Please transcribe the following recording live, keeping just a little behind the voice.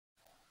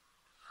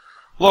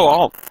Hello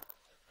all.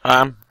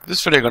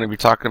 This video I'm going to be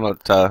talking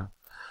about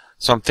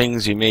some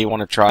things you may want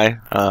to try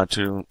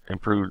to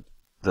improve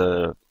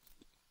the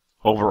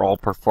overall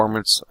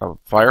performance of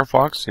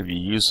Firefox if you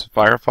use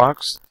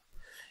Firefox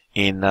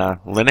in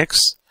Linux.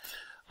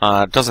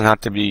 It doesn't have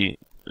to be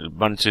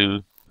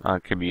Ubuntu,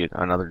 it could be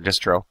another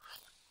distro.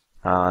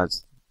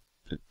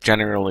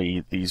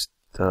 Generally these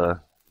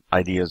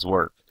ideas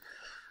work.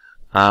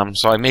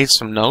 So I made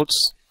some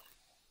notes.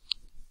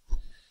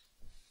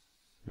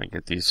 Let me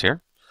get these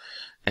here.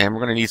 And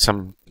we're going to need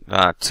some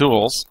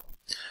tools.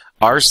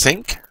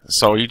 rsync.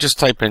 So you just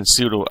type in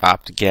sudo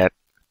apt-get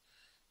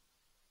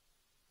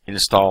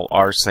install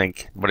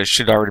rsync, but it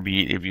should already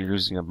be, if you're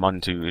using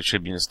Ubuntu, it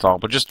should be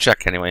installed. But just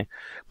check anyway.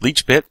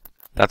 bleachbit.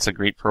 That's a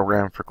great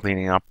program for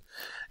cleaning up.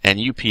 And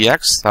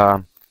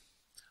UPX,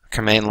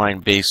 command line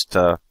based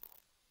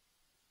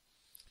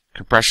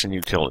compression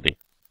utility.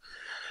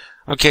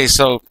 Okay,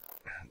 so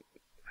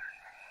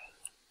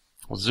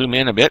we'll zoom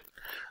in a bit.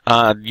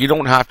 You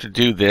don't have to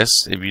do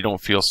this if you don't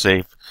feel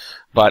safe,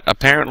 but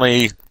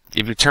apparently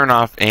if you turn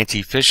off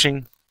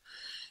anti-phishing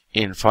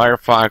in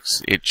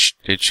Firefox,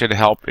 it should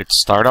help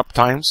its startup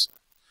times.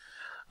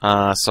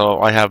 So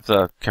I have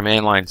the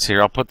command lines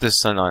here. I'll put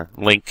this in a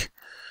link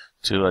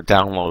to a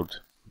download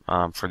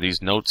for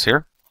these notes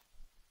here,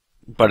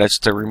 but it's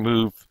to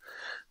remove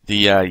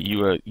the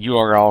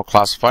URL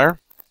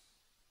classifier,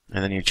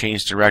 and then you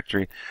change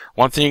directory.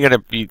 One thing you got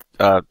to be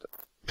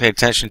pay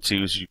attention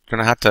to is you're going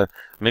to have to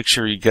make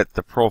sure you get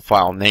the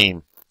profile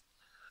name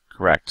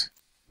correct.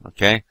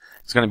 Okay,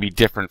 it's going to be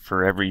different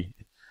for every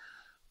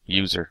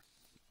user.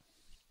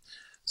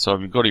 So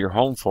if you go to your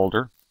home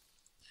folder,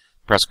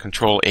 press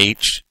Control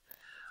H,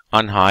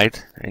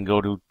 unhide, and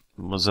go to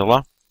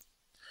Mozilla,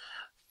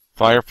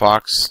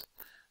 Firefox,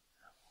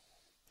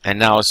 and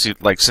now see,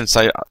 like, since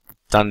I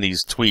done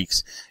these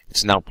tweaks,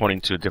 it's now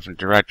pointing to a different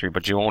directory,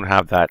 but you won't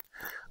have that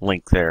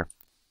link there.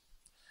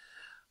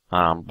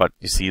 But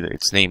you see that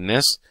it's named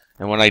this,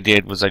 and what I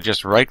did was I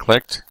just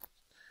right-clicked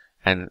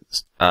and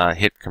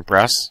hit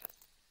compress,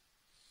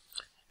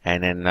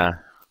 and then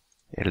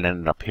it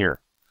ended up here.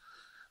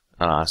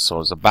 So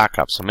it's a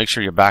backup. So make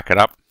sure you back it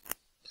up.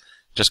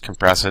 Just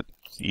compress it.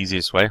 It's the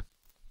easiest way.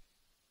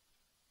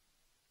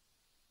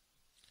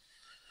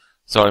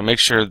 So make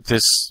sure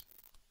this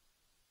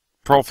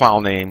profile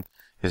name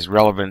is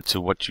relevant to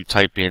what you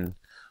type in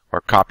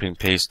or copy and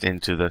paste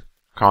into the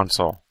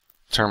console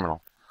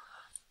terminal.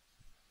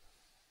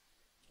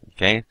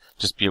 Okay,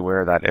 just be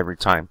aware of that every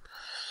time.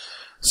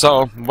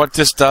 So what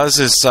this does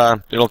is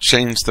it'll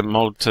change the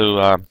mode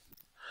to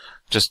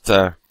just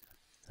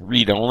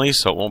read only,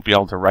 so it won't be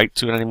able to write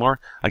to it anymore.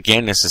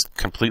 Again, this is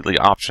completely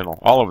optional.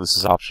 All of this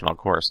is optional, of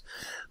course,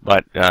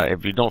 but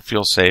if you don't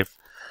feel safe.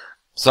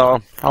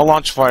 So I'll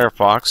launch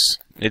Firefox.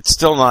 It's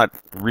still not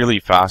really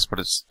fast, but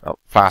it's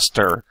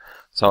faster.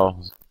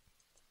 So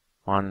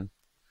 1,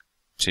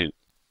 2,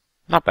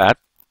 not bad.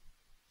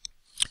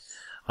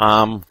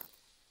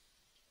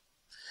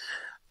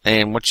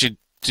 And what you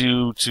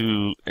do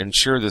to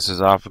ensure this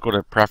is off, go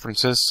to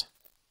Preferences.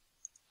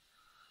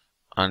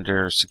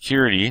 Under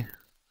Security,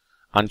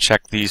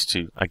 uncheck these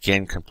two.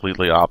 Again,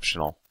 completely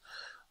optional.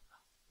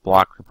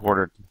 Block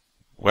reported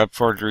web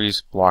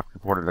forgeries, block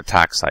reported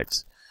attack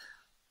sites.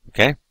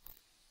 Okay?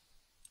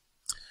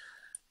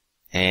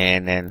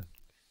 And then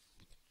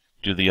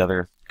do the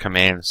other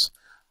commands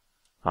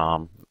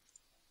I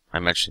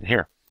mentioned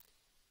here.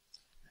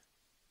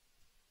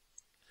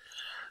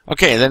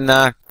 Okay, then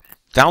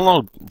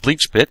download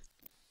bleachbit.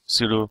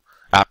 Sudo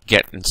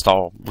apt-get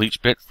install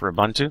bleachbit for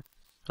Ubuntu,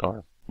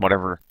 or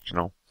whatever, you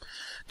know,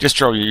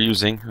 distro you're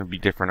using. It would be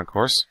different, of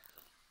course.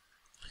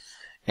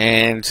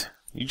 And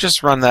you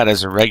just run that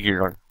as a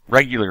regular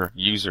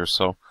user.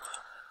 So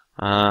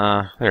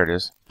there it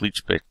is,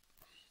 bleachbit.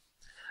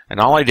 And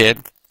all I did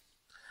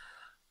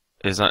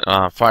is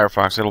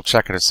Firefox. It'll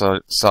check it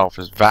itself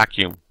as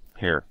vacuum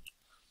here,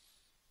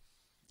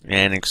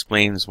 and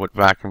explains what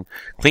vacuum.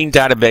 Clean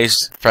database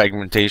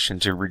fragmentation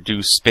to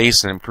reduce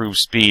space and improve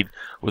speed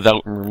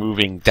without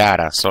removing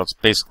data. So it's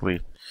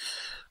basically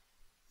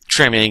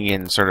trimming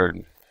and sort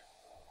of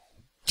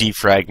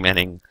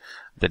defragmenting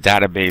the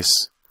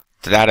databases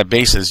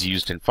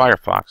used in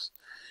Firefox.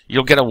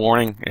 You'll get a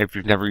warning if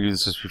you've never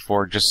used this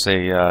before. Just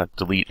say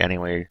delete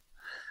anyway,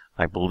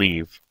 I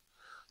believe.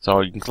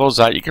 So you can close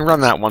that. You can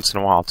run that once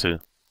in a while too.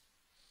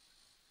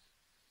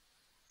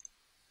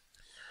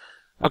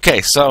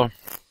 Okay, so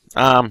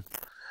you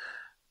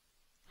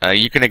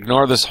can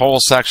ignore this whole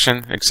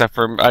section, except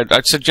for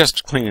I'd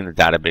suggest cleaning the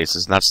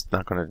databases. That's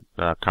not going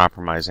to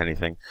compromise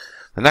anything.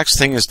 The next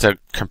thing is to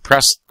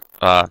compress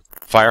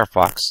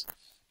Firefox.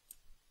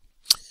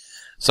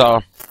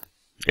 So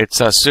it's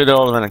a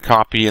sudo and then a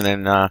copy, and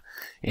then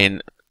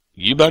in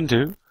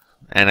Ubuntu,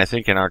 and I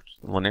think in our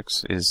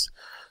Linux is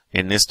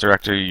in this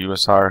directory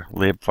usr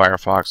lib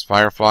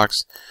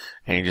Firefox,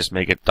 and you just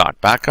make it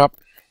 .backup,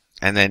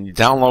 and then you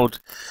download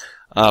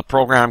a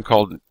program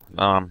called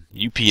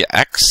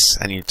UPX,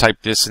 and you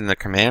type this in the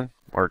command,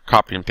 or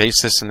copy and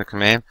paste this in the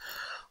command.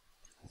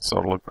 So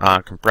it'll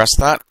compress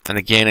that. And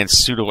again,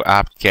 it's sudo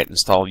apt-get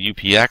install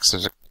UPX.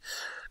 There's a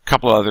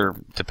couple other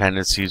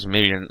dependencies,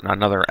 maybe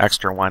another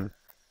extra one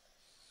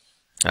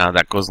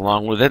that goes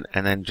along with it,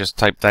 and then just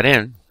type that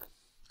in.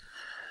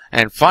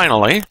 And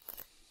finally,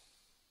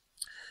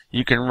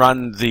 you can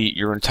run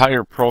your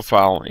entire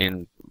profile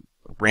in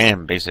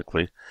RAM,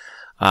 basically.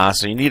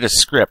 So you need a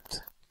script.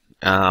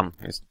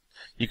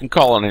 You can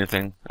call it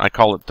anything. I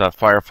call it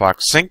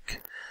Firefox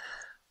Sync,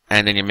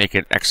 and then you make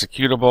it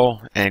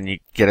executable, and you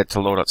get it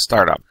to load at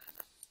startup.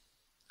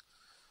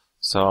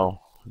 So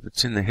if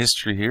it's in the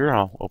history here,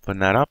 I'll open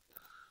that up.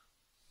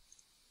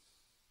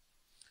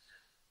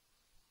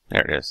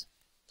 There it is.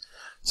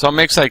 So it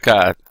makes like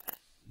a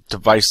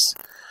device,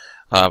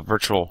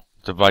 virtual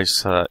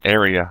device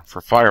area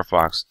for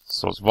Firefox.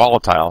 So it's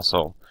volatile,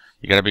 so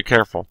you got to be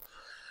careful.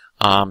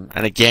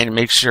 And again,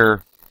 make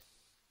sure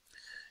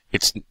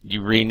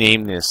you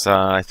rename this.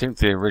 I think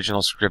the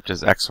original script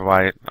is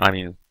XYZ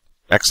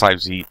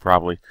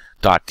probably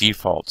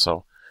 .default.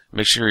 So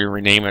make sure you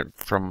rename it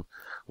from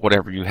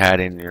whatever you had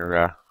in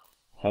your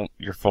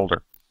your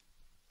folder,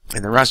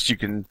 and the rest you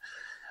can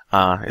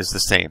is the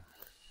same.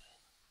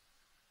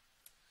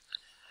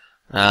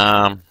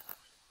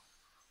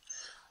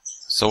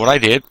 So what I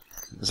did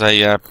is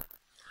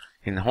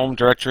in the home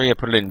directory, I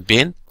put it in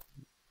bin,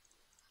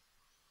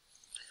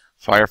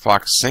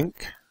 Firefox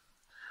Sync,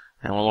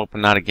 and we'll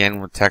open that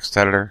again with text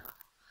editor.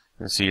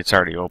 You can see it's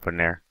already open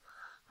there.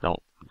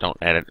 Don't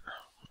edit.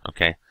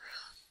 Okay.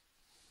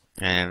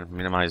 And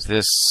minimize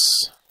this.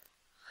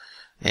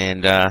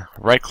 And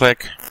right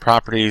click,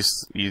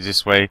 properties,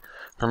 easiest way,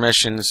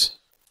 permissions,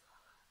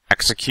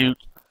 execute,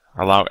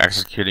 allow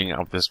executing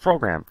of this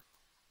program.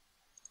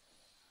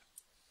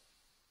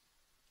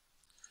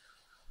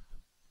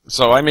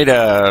 So I made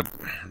a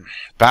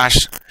bash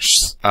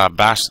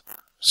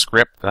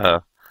script,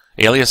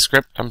 alias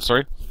script, I'm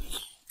sorry,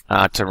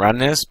 to run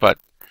this, but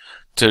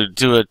to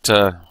do it,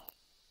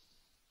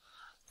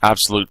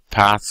 absolute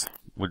path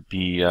would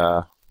be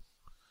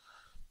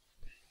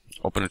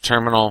open a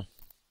terminal,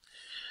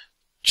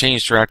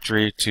 change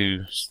directory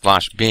to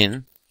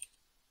 /bin,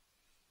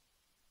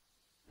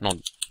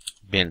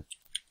 bin,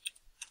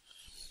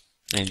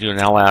 and do an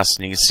ls,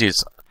 and you can see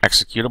it's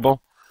executable.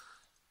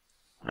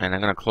 And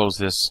I'm going to close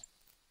this.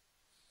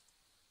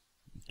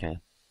 Okay.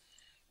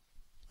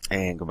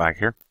 And go back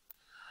here.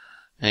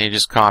 And you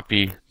just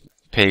copy,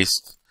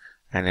 paste,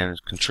 and then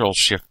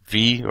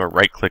Control-Shift-V, or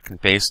right-click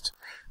and paste.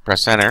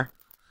 Press Enter.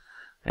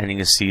 And you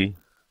can see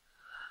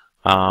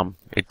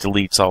it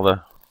deletes all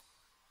the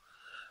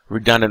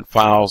redundant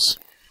files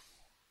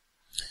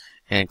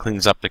and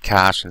cleans up the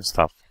cache and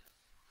stuff.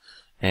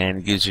 And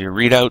it gives you a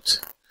readout.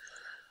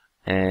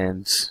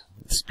 And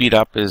the speed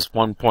up is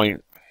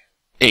 1.8.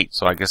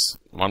 So I guess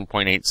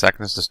 1.8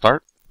 seconds to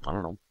start. I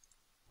don't know.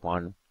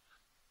 1,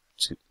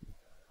 2.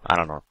 I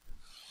don't know.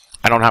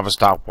 I don't have a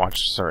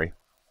stopwatch. Sorry.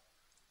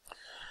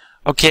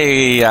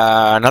 Okay.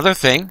 Another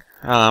thing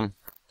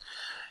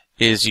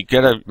is you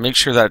gotta make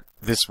sure that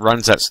this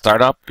runs at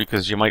startup,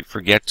 because you might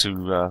forget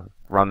to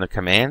run the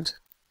command.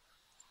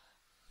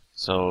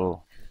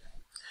 So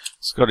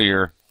let's go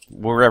to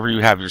wherever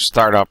you have your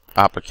startup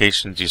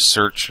applications, you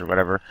search or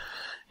whatever.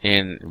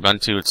 In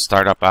Ubuntu, it's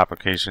startup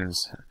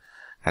applications.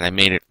 And I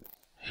made it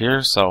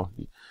here, so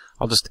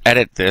I'll just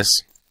edit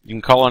this. You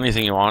can call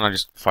anything you want. I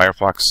just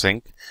Firefox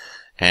Sync,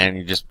 and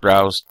you just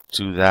browse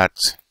to that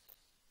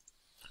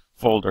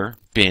folder,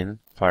 bin,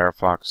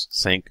 Firefox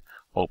Sync,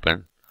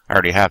 open. I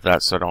already have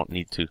that, so I don't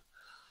need to.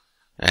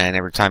 And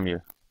every time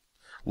you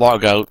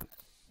log out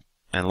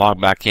and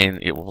log back in,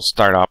 it will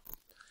start up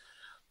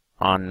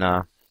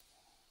on.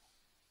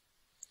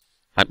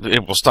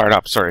 It will start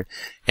up, sorry.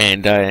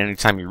 And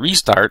anytime you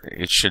restart,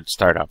 it should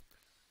start up.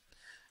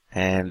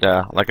 And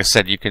like I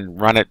said, you can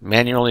run it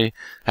manually,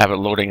 have it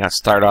loading at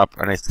startup,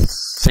 and I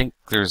think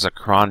there's a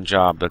cron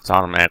job that's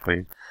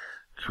automatically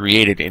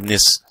created in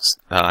this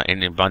in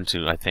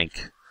Ubuntu, I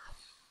think.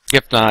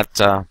 If not,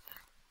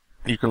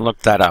 you can look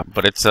that up,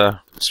 but it's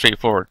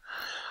straightforward.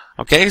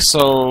 Okay,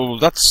 so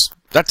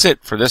that's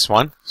it for this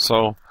one.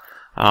 So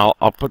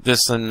I'll put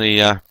this in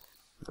the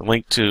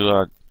link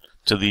to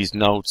these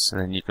notes, and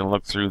then you can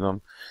look through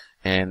them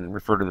and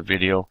refer to the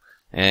video.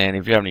 And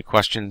if you have any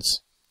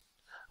questions,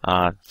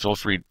 feel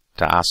free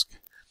to ask.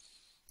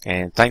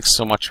 And thanks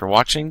so much for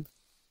watching,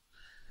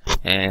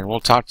 and we'll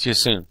talk to you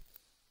soon.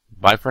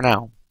 Bye for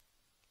now.